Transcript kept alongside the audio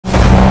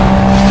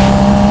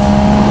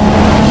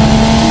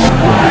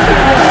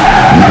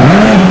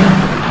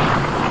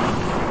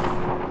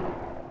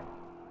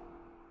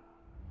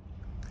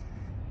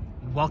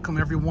welcome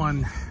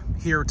everyone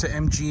here to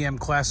MGM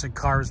Classic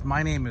Cars.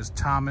 My name is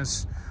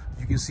Thomas.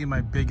 You can see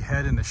my big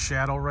head in the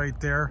shadow right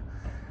there.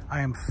 I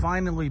am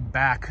finally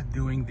back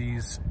doing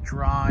these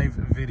drive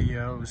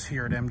videos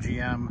here at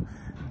MGM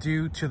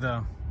due to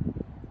the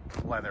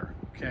weather,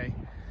 okay?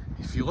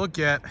 If you look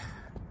at,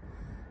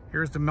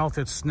 here's the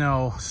melted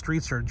snow,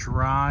 streets are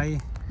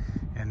dry,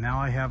 and now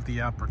I have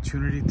the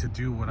opportunity to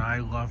do what I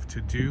love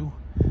to do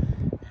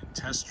and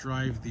test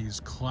drive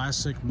these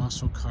classic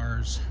muscle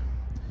cars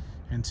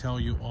and tell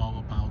you all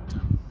about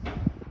them.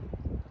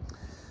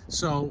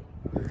 So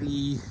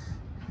the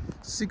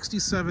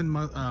 67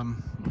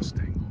 Mustang,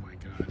 oh my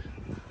God,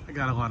 I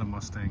got a lot of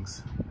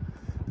Mustangs.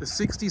 The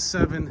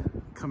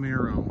 67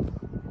 Camaro,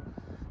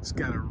 it's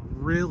got a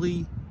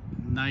really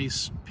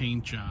nice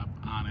paint job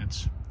on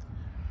it.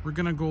 We're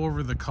gonna go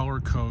over the color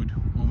code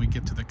when we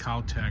get to the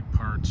cow tag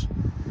parts,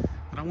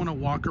 but I wanna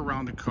walk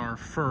around the car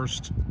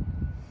first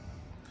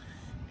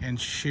and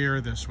share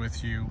this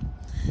with you.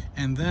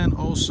 And then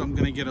also I'm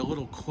gonna get a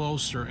little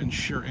closer and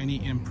share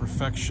any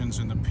imperfections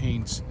in the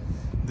paints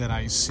that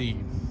I see.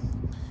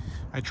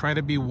 I try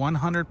to be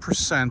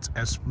 100%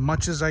 as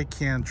much as I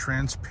can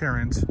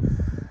transparent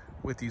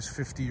with these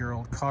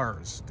 50-year-old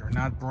cars. They're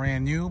not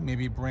brand new,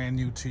 maybe brand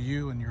new to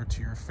you and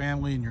to your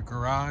family in your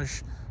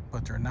garage,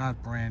 but they're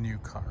not brand new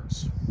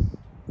cars.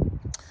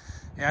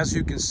 As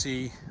you can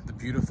see, the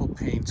beautiful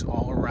paint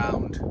all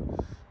around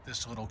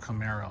this little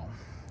Camaro.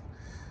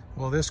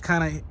 Well, this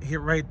kind of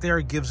here right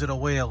there gives it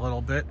away a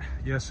little bit.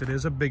 Yes, it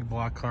is a big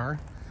block car.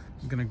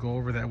 I'm gonna go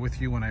over that with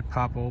you when I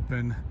pop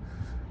open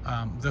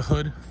the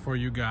hood for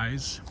you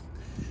guys.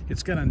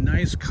 It's got a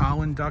nice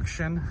cowl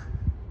induction,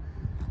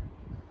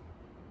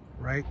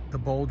 right? The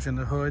bulge in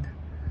the hood.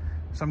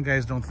 Some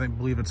guys don't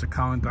believe it's a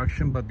cowl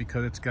induction, but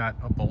because it's got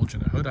a bulge in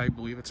the hood, I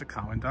believe it's a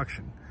cowl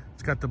induction.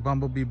 It's got the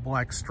bumblebee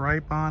black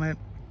stripe on it.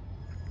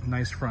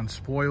 Nice front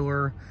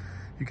spoiler.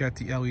 You got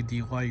the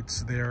LED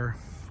lights there.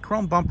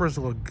 Chrome bumpers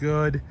look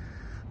good.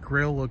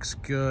 Grille looks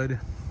good.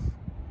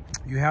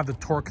 You have the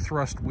torque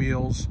thrust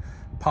wheels,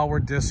 power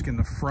disc in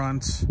the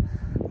front,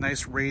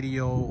 nice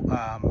radial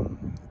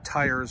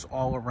tires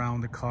all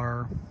around the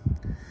car.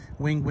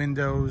 Wing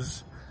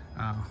windows.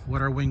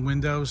 What are wing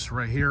windows?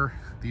 Right here,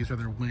 these are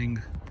their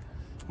wing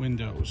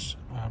windows.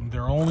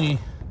 They're only,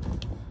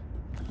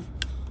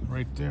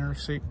 right there,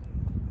 see?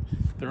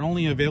 They're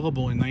only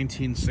available in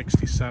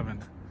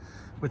 1967,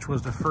 which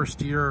was the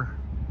first year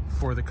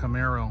for the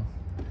Camaro.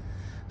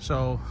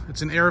 So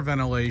it's an air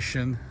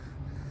ventilation.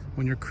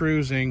 When you're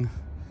cruising,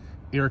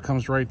 air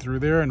comes right through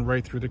there and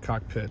right through the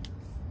cockpit.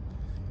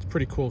 It's a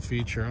pretty cool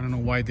feature. I don't know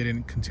why they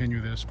didn't continue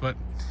this, but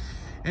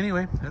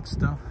anyway, that's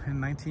stuff in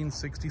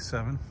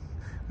 1967.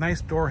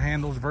 Nice door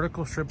handles,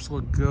 vertical strips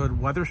look good,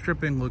 weather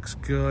stripping looks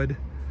good,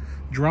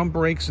 drum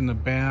brakes in the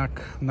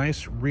back,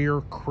 nice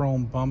rear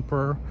chrome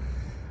bumper.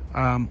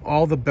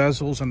 All the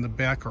bezels on the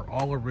back are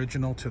all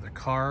original to the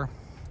car.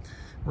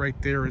 Right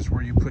there is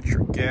where you put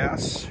your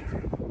gas,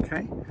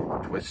 okay?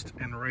 Twist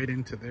and right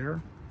into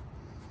there.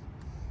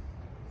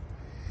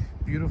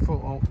 Beautiful,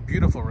 oh,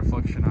 beautiful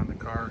reflection on the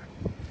car.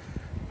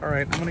 All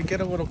right, I'm gonna get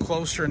a little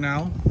closer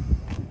now.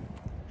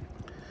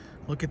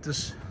 Look at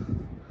this.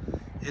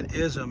 It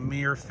is a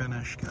mirror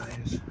finish,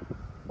 guys.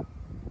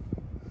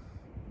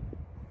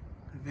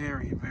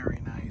 Very, very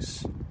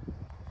nice.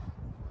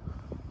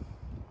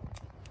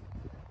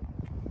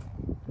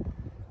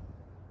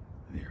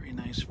 Very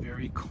nice,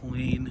 very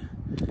clean.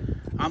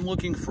 I'm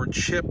looking for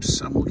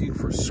chips, I'm looking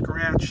for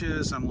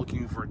scratches, I'm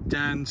looking for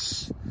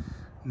dents,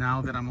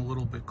 now that I'm a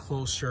little bit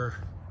closer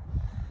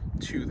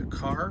to the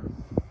car.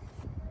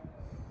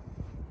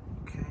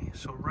 Okay,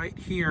 so right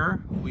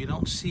here, we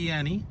don't see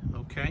any,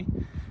 okay?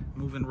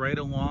 Moving right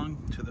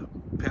along to the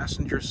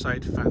passenger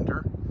side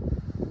fender.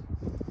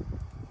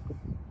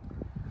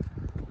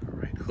 All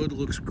right, hood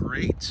looks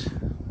great.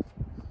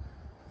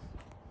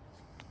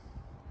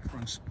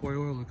 Front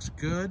spoiler looks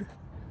good.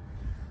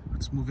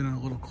 Let's move in a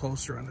little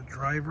closer on the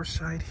driver's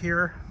side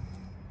here.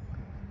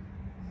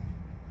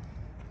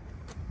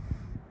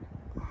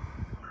 All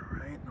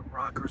right, the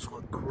rockers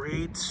look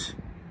great.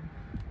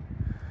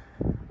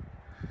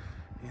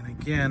 And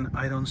again,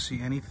 I don't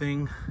see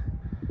anything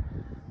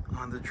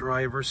on the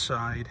driver's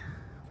side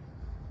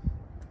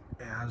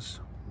as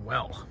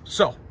well.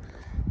 So,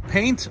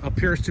 paint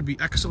appears to be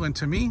excellent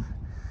to me,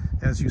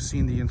 as you've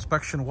seen the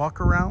inspection walk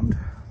around.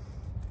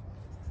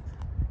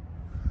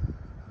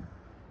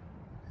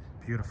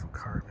 Beautiful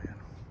car, man.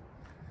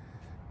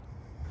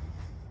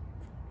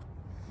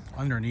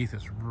 Underneath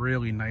is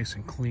really nice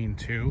and clean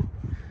too.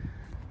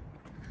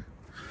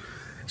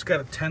 It's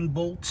got a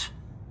 10-bolt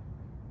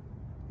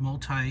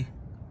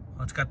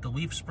it's got the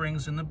leaf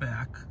springs in the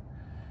back,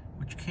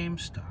 which came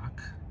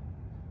stock.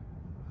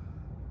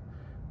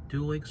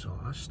 Dual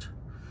exhaust.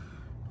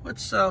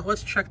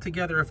 Let's check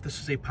together if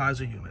this is a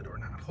posi unit or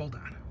not. Hold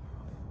on.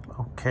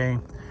 Okay,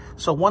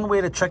 so one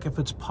way to check if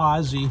it's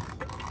posi,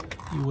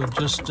 you would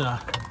just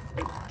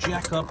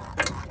jack up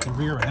the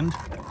rear end,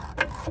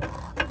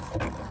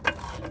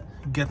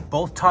 get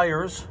both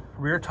tires,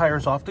 rear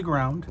tires off the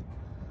ground,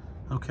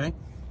 okay?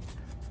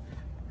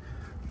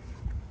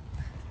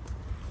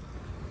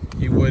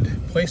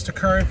 place the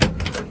car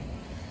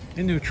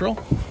in neutral.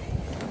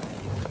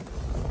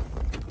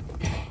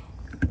 Okay.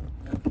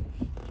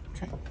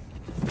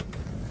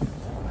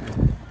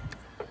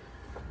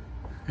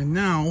 And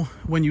now,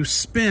 when you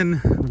spin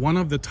one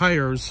of the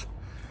tires,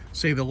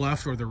 say the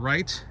left or the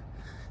right,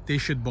 they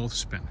should both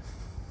spin.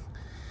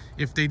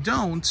 If they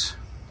don't,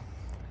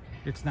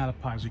 it's not a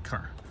posi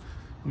car.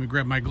 Let me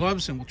grab my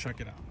gloves and we'll check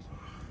it out.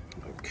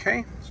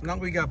 Okay, so now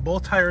we got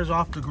both tires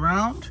off the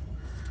ground.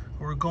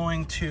 We're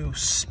going to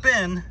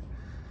spin.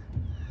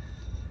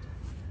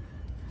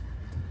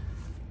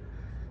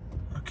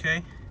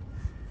 Okay,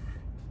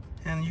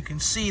 and you can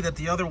see that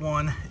the other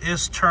one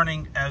is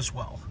turning as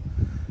well,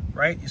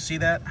 right? You see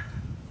that?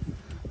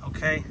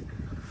 Okay,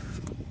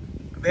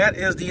 that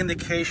is the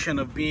indication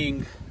of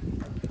being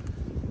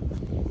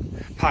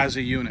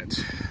posi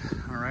unit.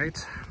 All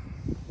right,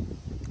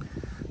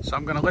 so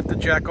I'm gonna let the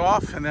jack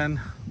off, and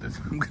then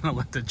I'm gonna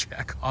let the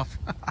jack off.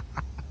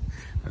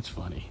 That's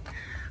funny.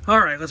 All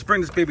right, let's bring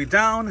this baby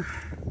down.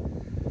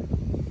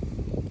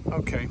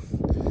 Okay,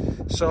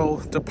 so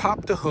to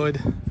pop the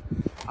hood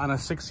on a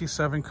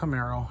 67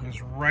 Camaro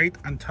is right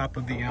on top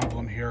of the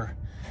emblem here.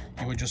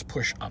 You would just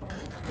push up,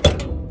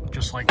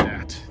 just like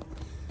that.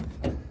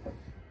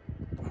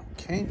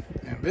 Okay,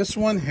 and this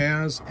one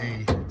has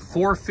a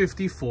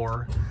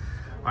 454.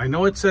 I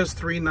know it says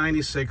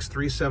 396,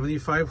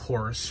 375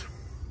 horse.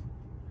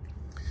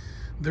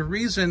 The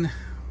reason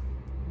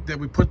that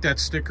we put that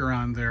sticker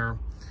on there,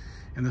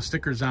 and the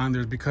sticker's on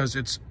there, is because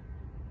it's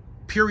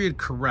period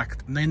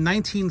correct. In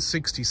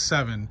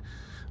 1967,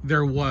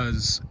 there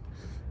was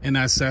an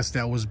SS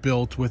that was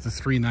built with the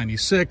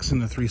 396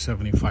 and the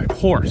 375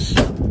 horse.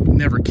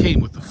 Never came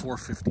with the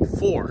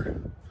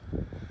 454.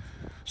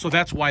 So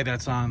that's why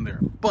that's on there.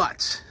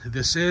 But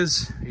this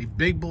is a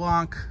big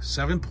block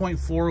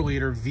 7.4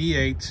 liter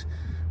V8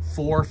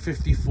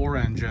 454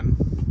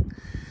 engine.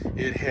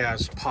 It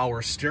has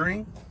power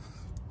steering,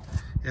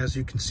 as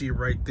you can see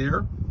right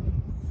there.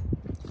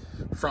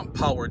 Front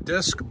power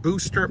disc,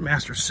 booster,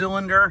 master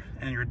cylinder,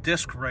 and your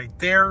disc right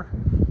there.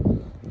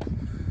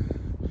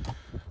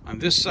 On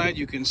this side,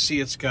 you can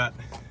see it's got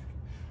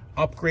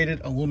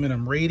upgraded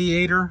aluminum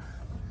radiator,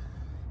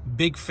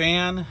 big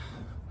fan,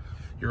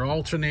 your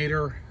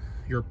alternator,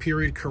 your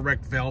period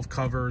correct valve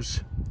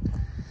covers,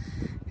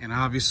 and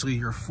obviously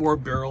your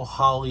 4-barrel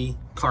HOLLEY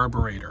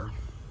carburetor.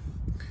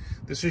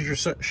 This is your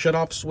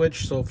shut-off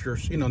switch, so if you're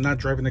not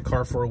driving the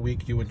car for a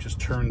week, you would just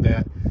turn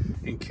that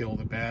and kill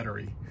the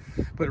battery.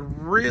 But a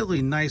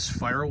really nice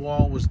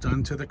firewall was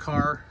done to the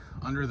car.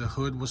 Under the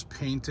hood was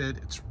painted.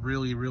 It's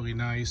really, really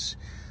nice.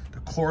 The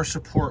core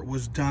support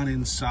was done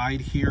inside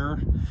here.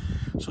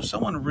 So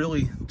someone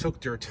really took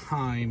their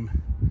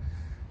time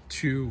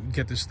to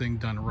get this thing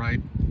done right.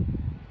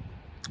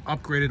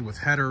 Upgraded with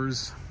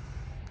headers.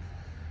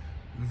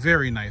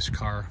 Very nice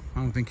car. I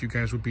don't think you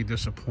guys would be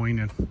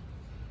disappointed.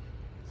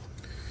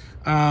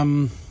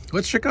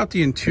 Let's check out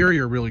the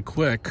interior really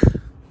quick.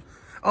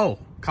 Oh,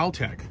 COWL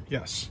tag,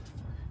 yes.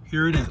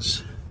 Here it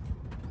is.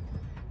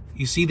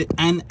 You see the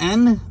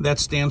NN? That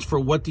stands for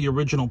what the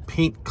original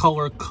paint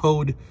color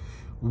code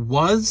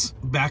was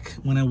back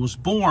when it was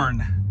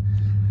born.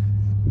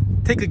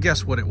 Take a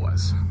guess what it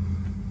was.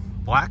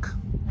 Black?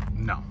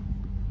 No.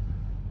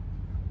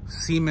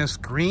 Sea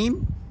mist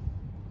green?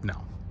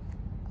 No.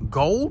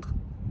 Gold?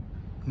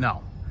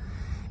 No.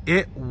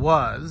 It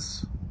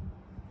was,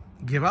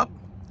 give up,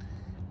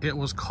 it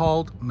was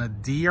called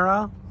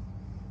Madeira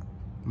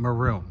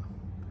Maroon.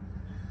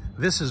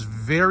 This is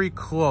very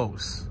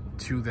close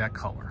to that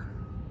color.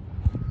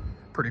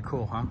 Pretty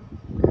cool, huh?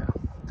 Yeah.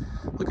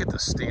 Look at the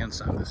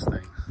stance on this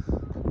thing.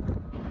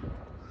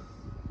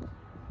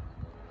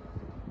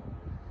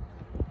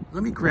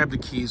 Let me grab the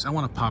keys. I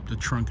want to pop the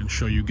trunk and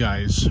show you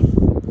guys a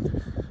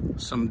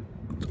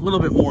little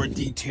bit more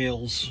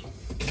details.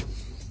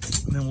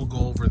 And then we'll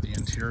go over the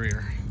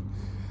interior.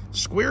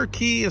 Square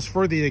key is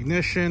for the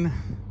ignition.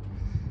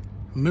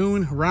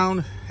 Moon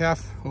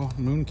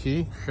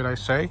key, should I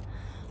say,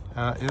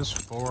 is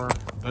for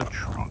the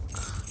trunk.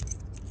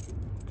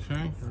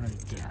 Okay, right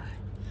there.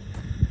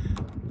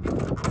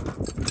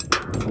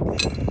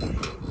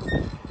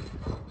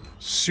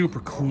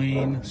 Super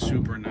clean,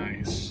 super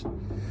nice.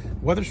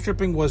 Weather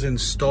stripping was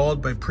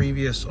installed by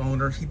previous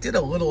owner. He did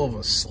a little of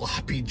a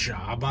sloppy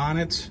job on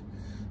it,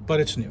 but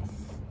it's new.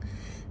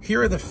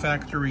 Here are the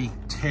factory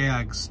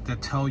tags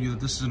that tell you that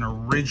this is an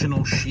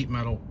original sheet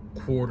metal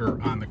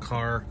quarter on the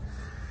car.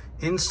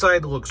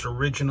 Inside looks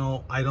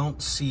original. I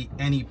don't see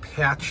any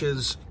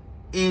patches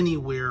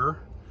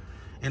anywhere.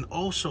 And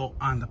also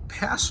on the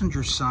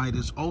passenger side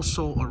is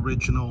also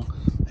original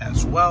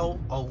as well,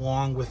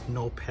 along with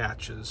no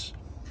patches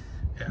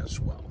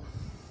as well.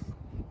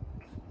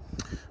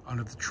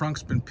 Under the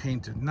trunk's been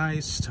painted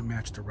nice to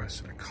match the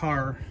rest of the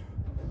car.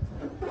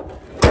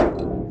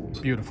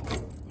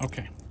 Beautiful.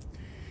 Okay.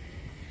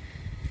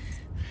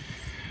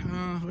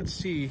 Let's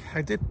see.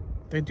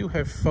 They do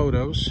have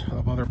photos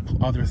of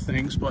other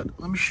things, but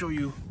let me show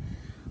you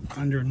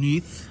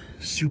underneath.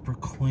 Super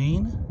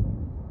clean.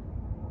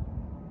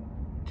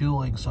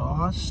 Dual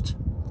exhaust.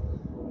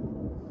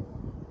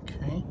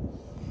 Okay.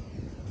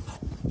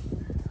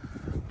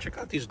 Check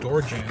out these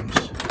door jambs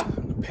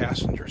on the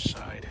passenger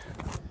side.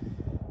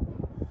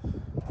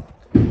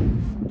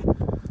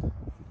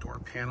 Door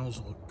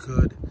panels look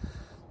good.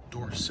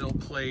 Door sill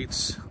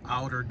plates,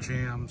 outer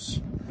jambs.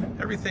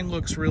 Everything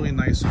looks really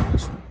nice on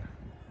this one.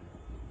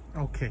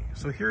 Okay,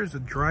 so here's the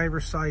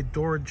driver's side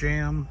door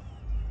jamb.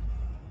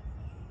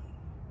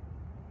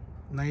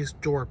 Nice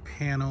door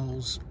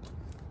panels,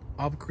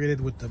 upgraded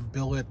with the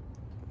billet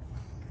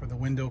for the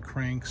window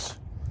cranks.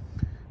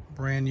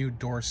 Brand new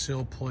door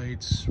sill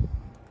plates.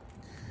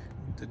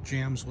 The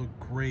jambs look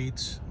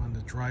great on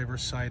the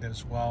driver's side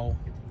as well.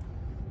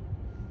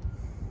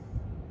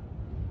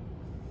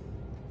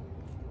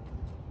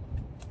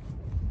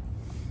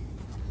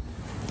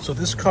 So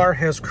this car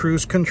has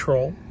cruise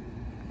control,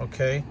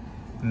 okay?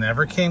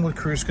 Never came with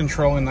cruise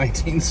control in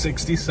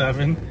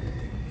 1967.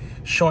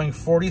 Showing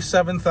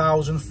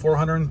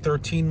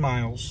 47,413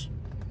 miles.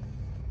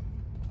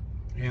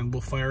 And we'll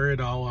fire it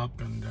all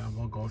up and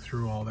we'll go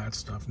through all that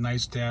stuff.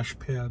 Nice dash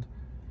pad.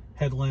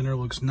 Headliner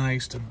looks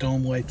nice. The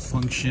dome light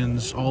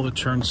functions. All the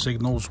turn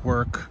signals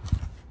work,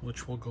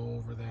 which we'll go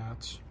over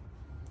that.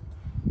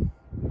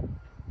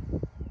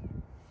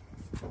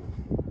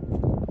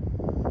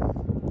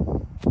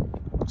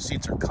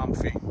 Seats are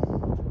comfy.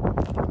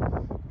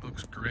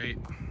 Looks great.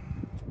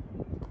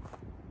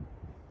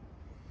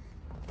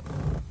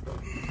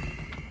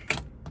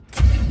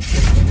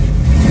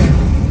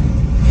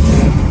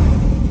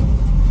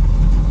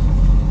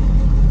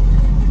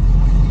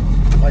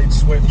 Light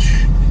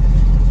switch.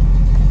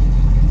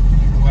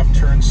 Left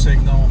turn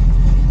signal.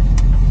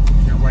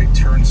 Your right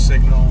turn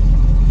signal.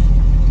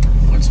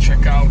 Let's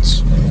check out.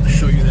 I'll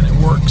show you that it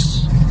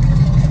works.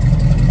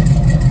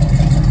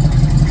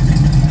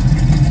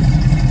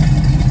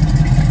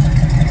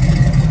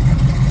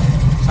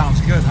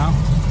 Sounds good, huh?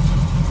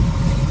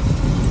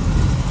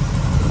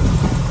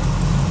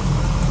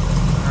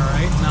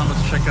 Alright, now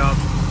let's check out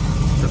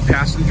the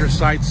passenger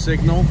side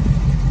signal.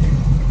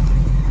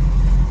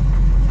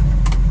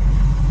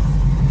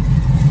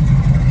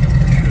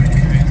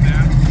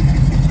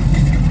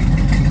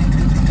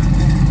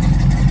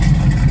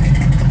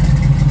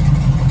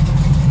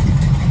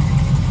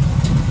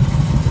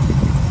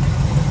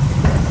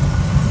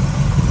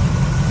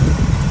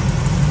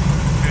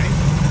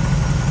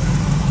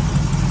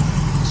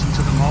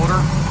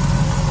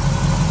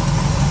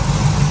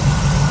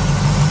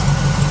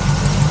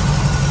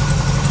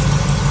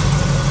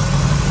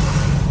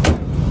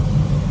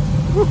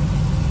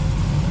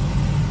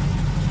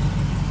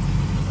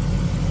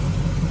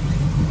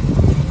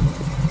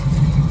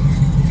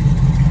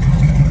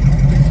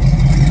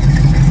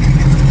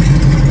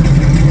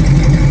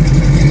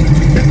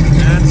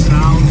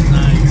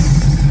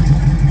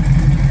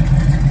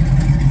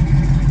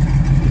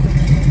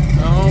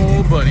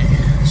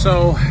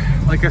 So,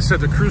 like I said,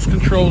 the cruise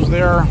control's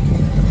there.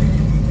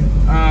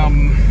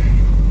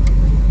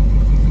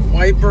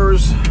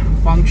 Wipers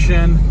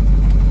function.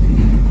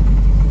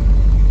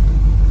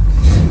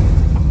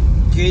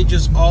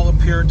 Gauges all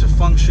appear to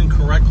function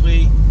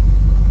correctly.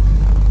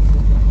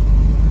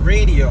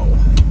 Radio.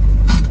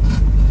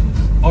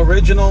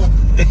 Original.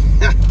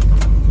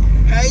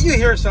 You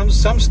hear some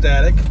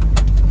static.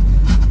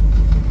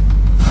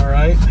 All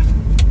right.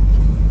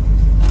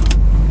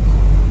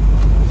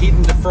 Heat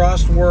and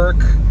defrost work.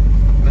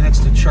 That's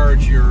to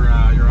charge your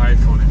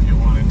iPhone if you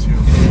wanted to.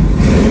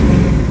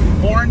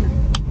 Horn,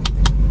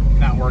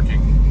 not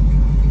working.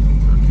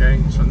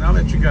 Okay, so now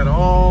that you got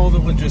all the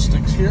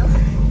logistics here,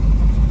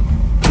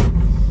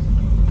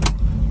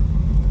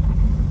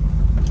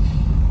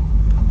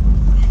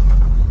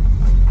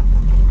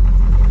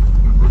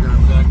 we're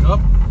gonna back up,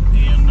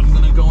 and I'm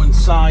gonna go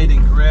inside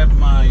and grab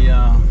my.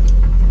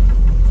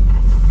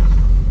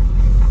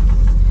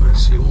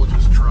 Let's see, we'll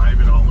just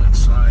drive it all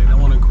inside. I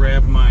want to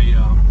grab my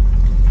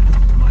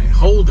my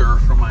holder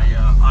for my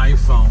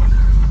iPhone,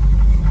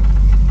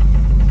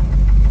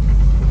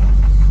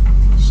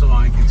 so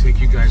I can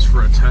take you guys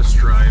for a test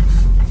drive.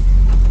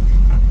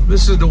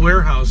 This is the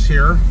warehouse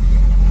here.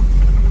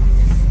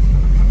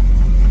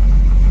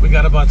 We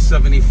got about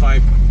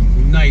 75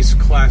 nice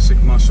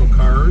classic muscle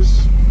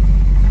cars.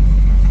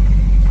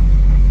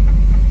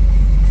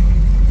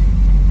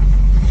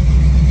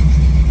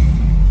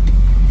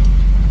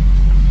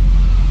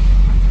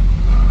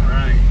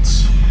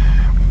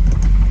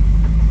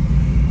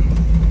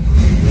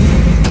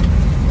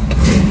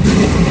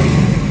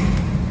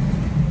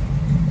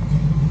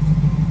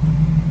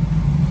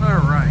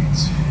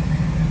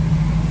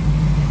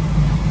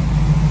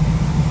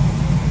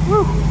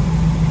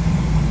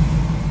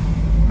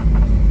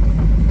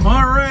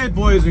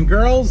 Boys and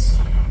girls,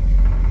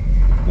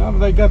 now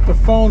that I got the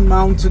phone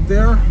mounted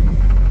there,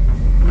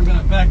 we're going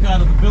to back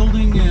out of the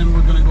building and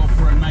we're going to go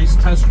for a nice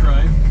test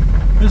drive.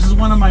 This is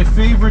one of my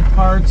favorite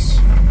parts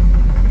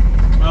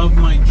of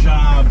my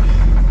job,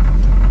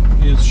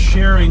 is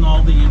sharing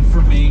all the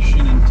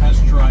information and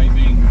test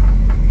driving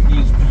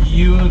these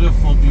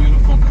beautiful,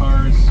 beautiful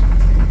cars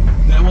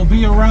that will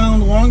be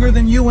around longer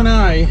than you and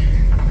I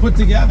put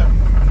together.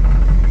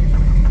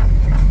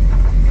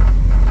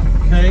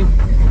 Okay?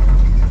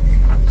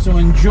 So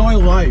enjoy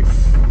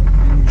life.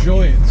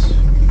 Enjoy it.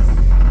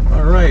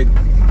 All right.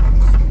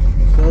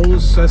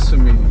 Close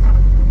sesame.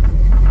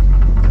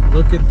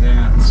 Look at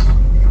that.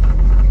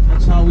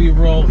 That's how we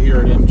roll here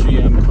at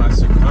MGM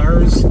Classic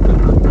Cars.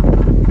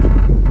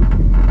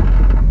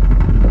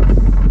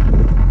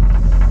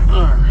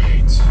 All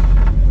right.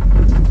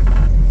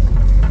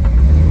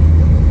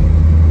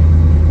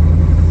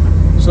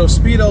 So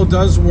speedo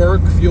does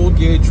work. Fuel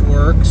gauge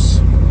works.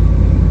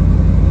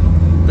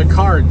 The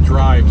car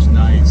drives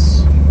nice.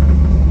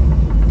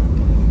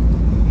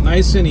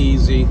 Nice and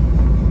easy.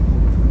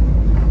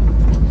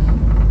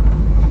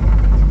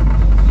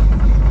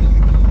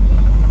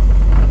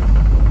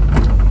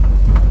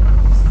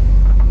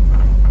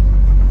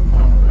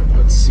 Alright,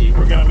 let's see.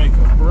 We're gonna make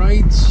a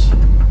right. So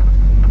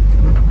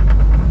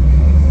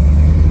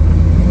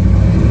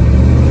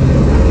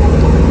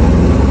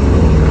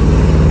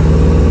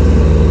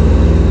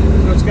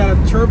it's got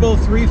a turbo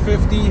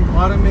 350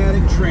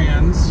 automatic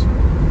trans.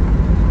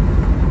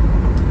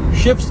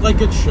 Shifts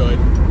like it should.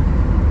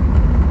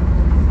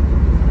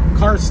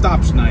 Car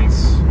stops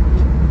nice.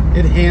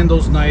 It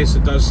handles nice.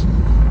 It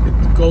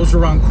goes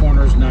around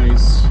corners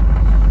nice.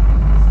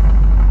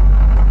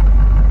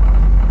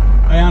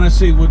 I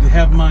honestly would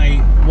have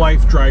my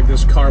wife drive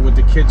this car with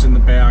the kids in the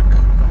back.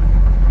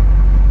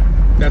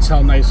 That's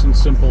how nice and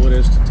simple it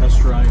is to test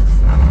drive.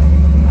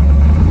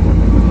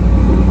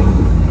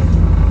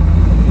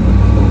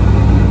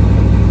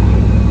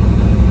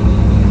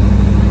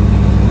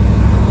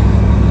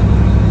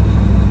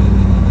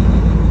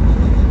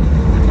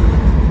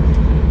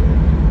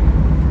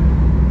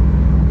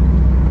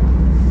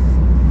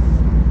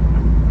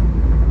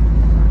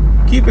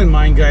 Keep in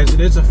mind, guys, it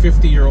is a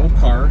 50-year-old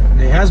car.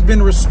 It has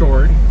been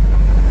restored.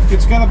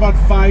 It's got about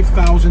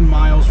 5,000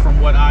 miles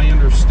from what I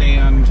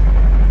understand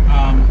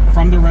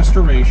from the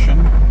restoration.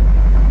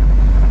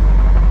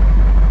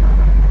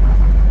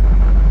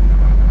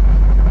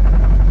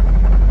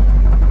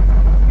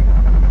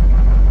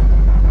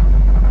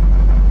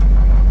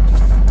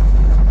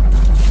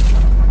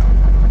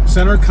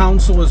 Center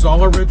console is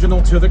all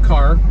original to the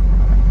car.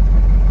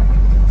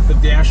 The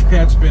dash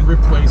pad's been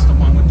replaced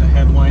along with the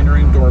headliner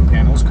and door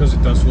panels because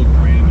it does look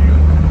brand new.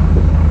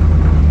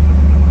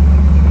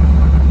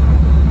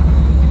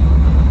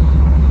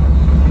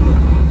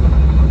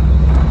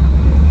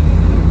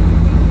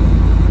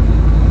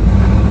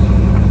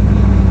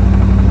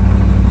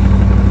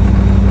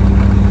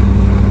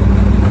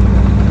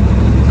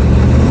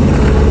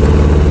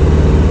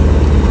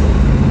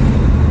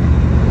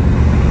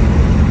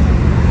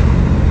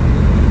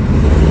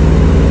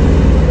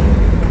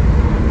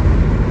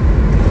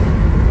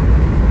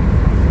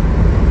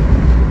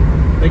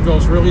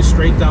 Goes really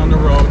straight down the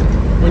road.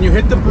 When you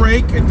hit the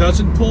brake, it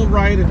doesn't pull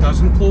right, it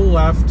doesn't pull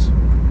left.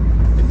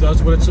 It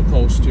does what it's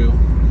supposed to.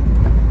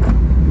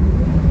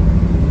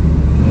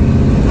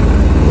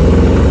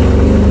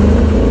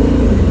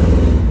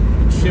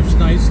 It shifts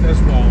nice as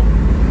well.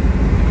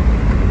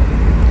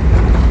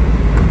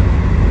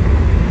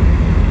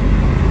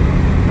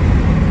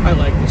 I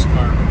like this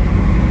car.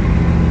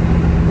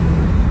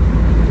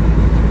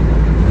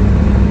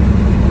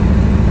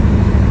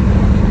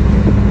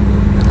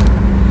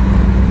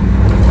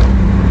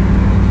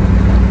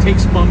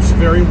 Takes bumps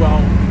very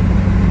well.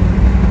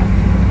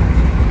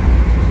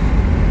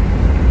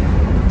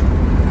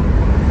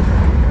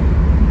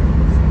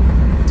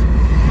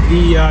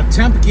 The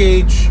temp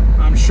gauge,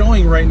 I'm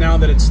showing right now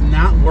that it's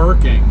not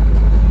working.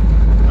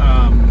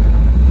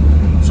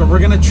 So we're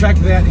going to check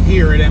that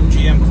here at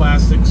MGM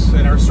Classics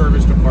at our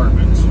service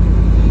department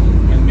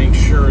and make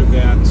sure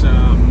that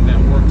that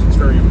works. It's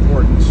very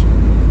important,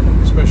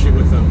 especially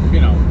with a,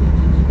 you know,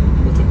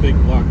 with a big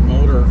block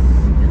motor.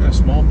 You got a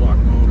small block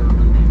motor.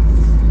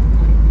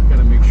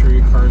 Make sure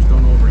your cars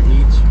don't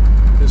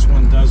overheat. This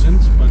one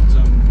doesn't, but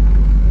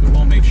we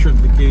will make sure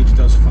that the gauge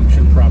does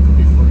function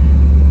properly for you.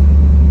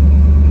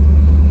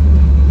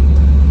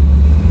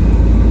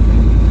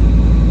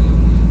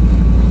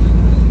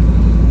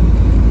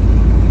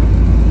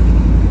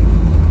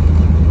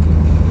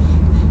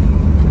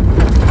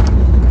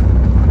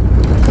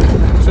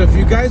 So if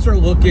you guys are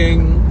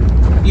looking,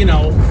 you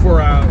know, for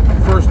a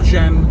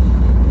first-gen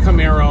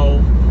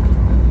Camaro,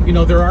 you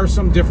know, there are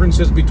some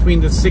differences between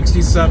the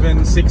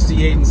 67,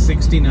 68, and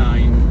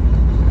 69.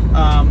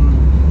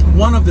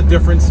 One of the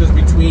differences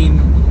between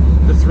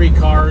the three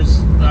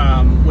cars,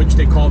 which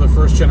they call the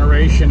first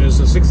generation, is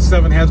the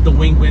 67 has the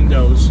wing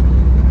windows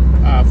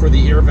for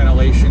the air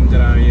ventilation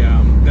that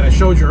I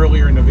showed you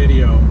earlier in the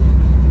video.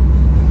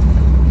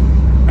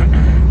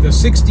 The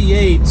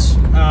 68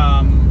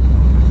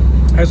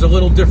 has a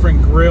little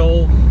different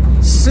grille,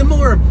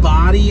 similar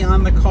body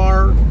on the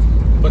car,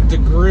 but the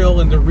grille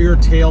and the rear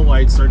tail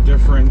lights are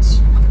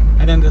different.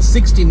 And then the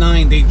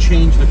 69, they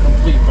changed the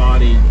complete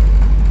body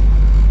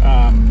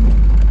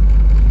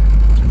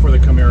for the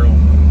Camaro.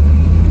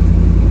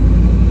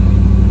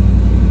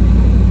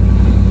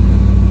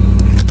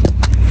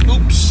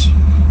 Oops.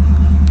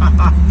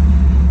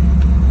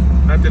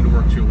 That didn't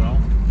work too well.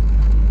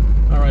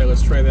 All right,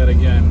 let's try that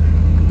again.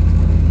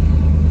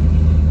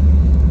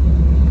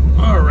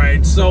 All right.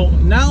 right, so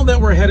now that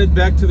we're headed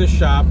back to the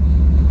shop,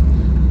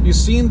 you've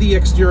seen the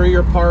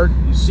exterior part,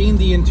 you've seen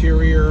the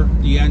interior,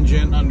 the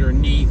engine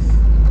underneath.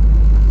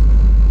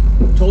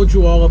 Told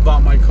you all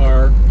about my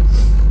car.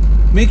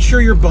 Make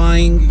sure you're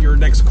buying your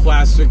next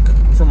classic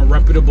from a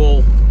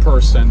reputable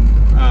person.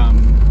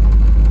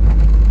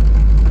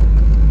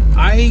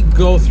 I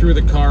go through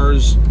the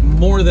cars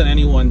more than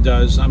anyone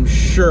does. I'm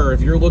sure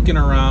if you're looking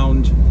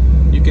around,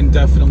 you can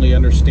definitely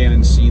understand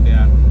and see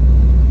that.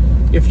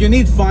 If you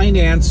need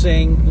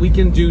financing, we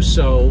can do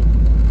so.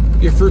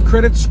 If your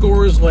credit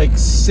score is like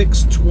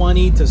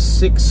 620 to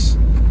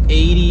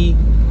 680,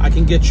 I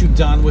can get you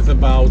done with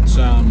about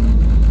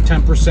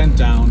 10%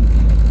 down.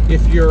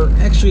 If you're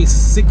actually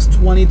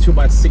 620 to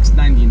about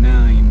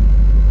 699,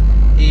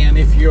 and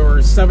if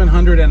you're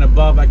 700 and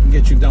above, I can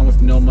get you done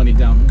with no money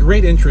down.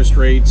 Great interest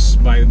rates,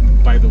 by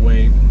the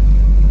way.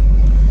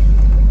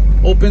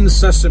 Open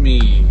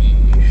sesame.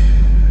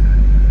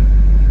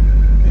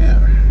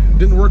 Yeah,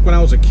 didn't work when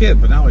I was a kid,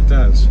 but now it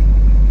does.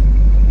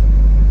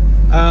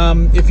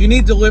 If you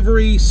need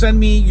delivery, send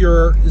me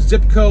your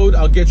zip code.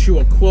 I'll get you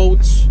a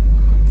quote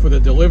for the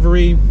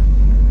delivery.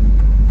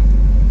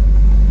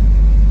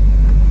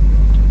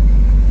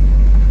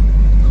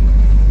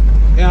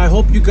 And I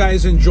hope you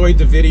guys enjoyed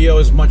the video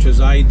as much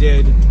as I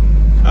did.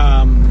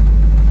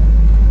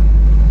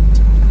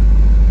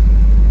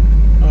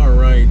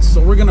 Alright,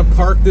 so we're going to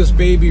park this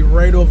baby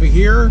right over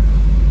here.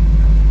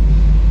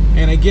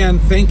 And again,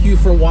 thank you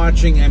for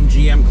watching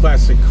MGM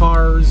Classic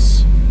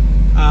Cars.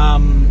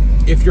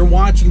 If you're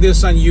watching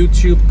this on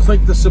YouTube,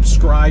 click the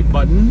subscribe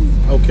button,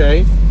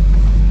 okay?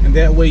 And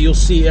that way you'll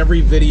see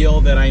every video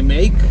that I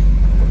make.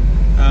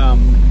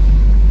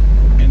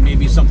 And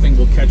maybe something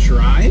will catch your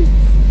eye.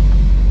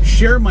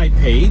 Share my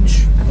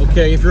page,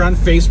 okay? If you're on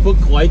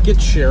Facebook, like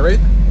it, share it.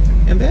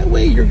 And that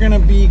way you're going to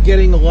be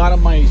getting a lot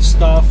of my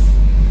stuff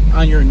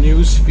on your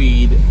news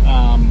feed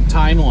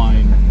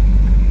timeline.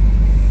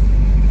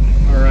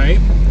 All right?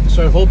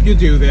 So I hope you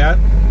do that.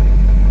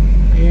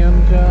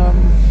 And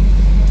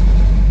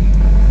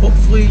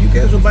hopefully you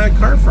guys will buy a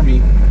car from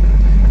me.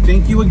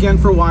 Thank you again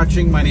for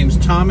watching. My name's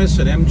Thomas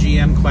at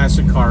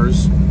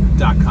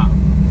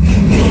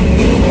mgmclassiccars.com.